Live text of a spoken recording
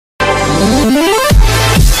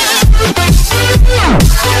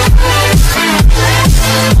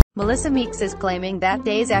Melissa Meeks is claiming that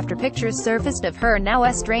days after pictures surfaced of her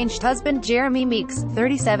now-estranged husband Jeremy Meeks,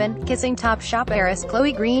 37, kissing Topshop heiress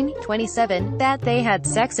Chloe Green, 27, that they had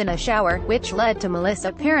sex in a shower, which led to Melissa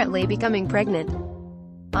apparently becoming pregnant.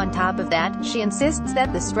 On top of that, she insists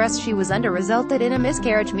that the stress she was under resulted in a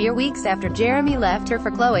miscarriage mere weeks after Jeremy left her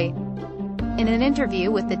for Chloe. In an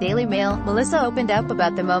interview with the Daily Mail, Melissa opened up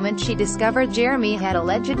about the moment she discovered Jeremy had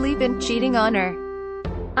allegedly been cheating on her.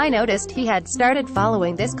 "I noticed he had started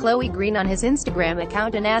following this Chloe Green on his Instagram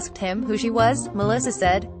account and asked him who she was," Melissa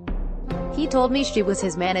said. "He told me she was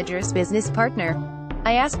his manager's business partner.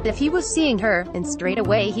 I asked if he was seeing her, and straight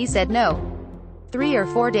away he said no. 3 or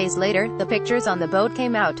 4 days later, the pictures on the boat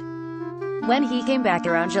came out. When he came back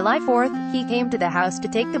around July 4th, he came to the house to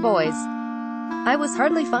take the boys. I was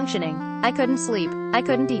hardly functioning. I couldn't sleep. I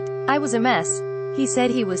couldn't eat. I was a mess. He said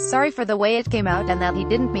he was sorry for the way it came out and that he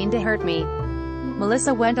didn't mean to hurt me."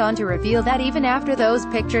 Melissa went on to reveal that even after those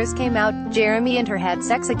pictures came out, Jeremy and her had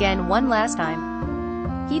sex again one last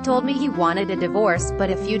time. "He told me he wanted a divorce,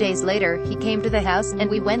 but a few days later, he came to the house, and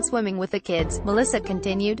we went swimming with the kids," Melissa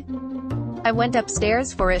continued. "I went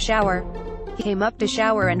upstairs for a shower. He came up to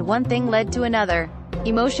shower and one thing led to another.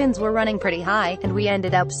 Emotions were running pretty high, and we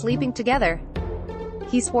ended up sleeping together.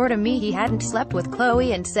 He swore to me he hadn't slept with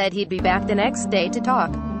Chloe and said he'd be back the next day to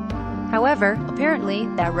talk. However, apparently,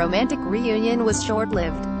 that romantic reunion was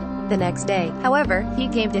short-lived. The next day, however, he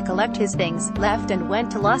came to collect his things, left and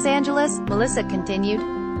went to Los Angeles," Melissa continued.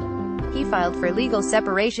 "He filed for legal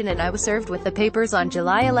separation and I was served with the papers on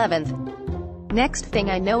July 11th. Next thing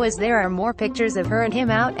I know is there are more pictures of her and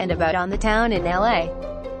him out and about on the town in LA.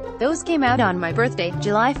 Those came out on my birthday,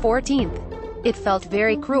 July 14th. It felt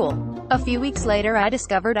very cruel. A few weeks later I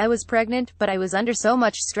discovered I was pregnant, but I was under so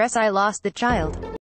much stress I lost the child.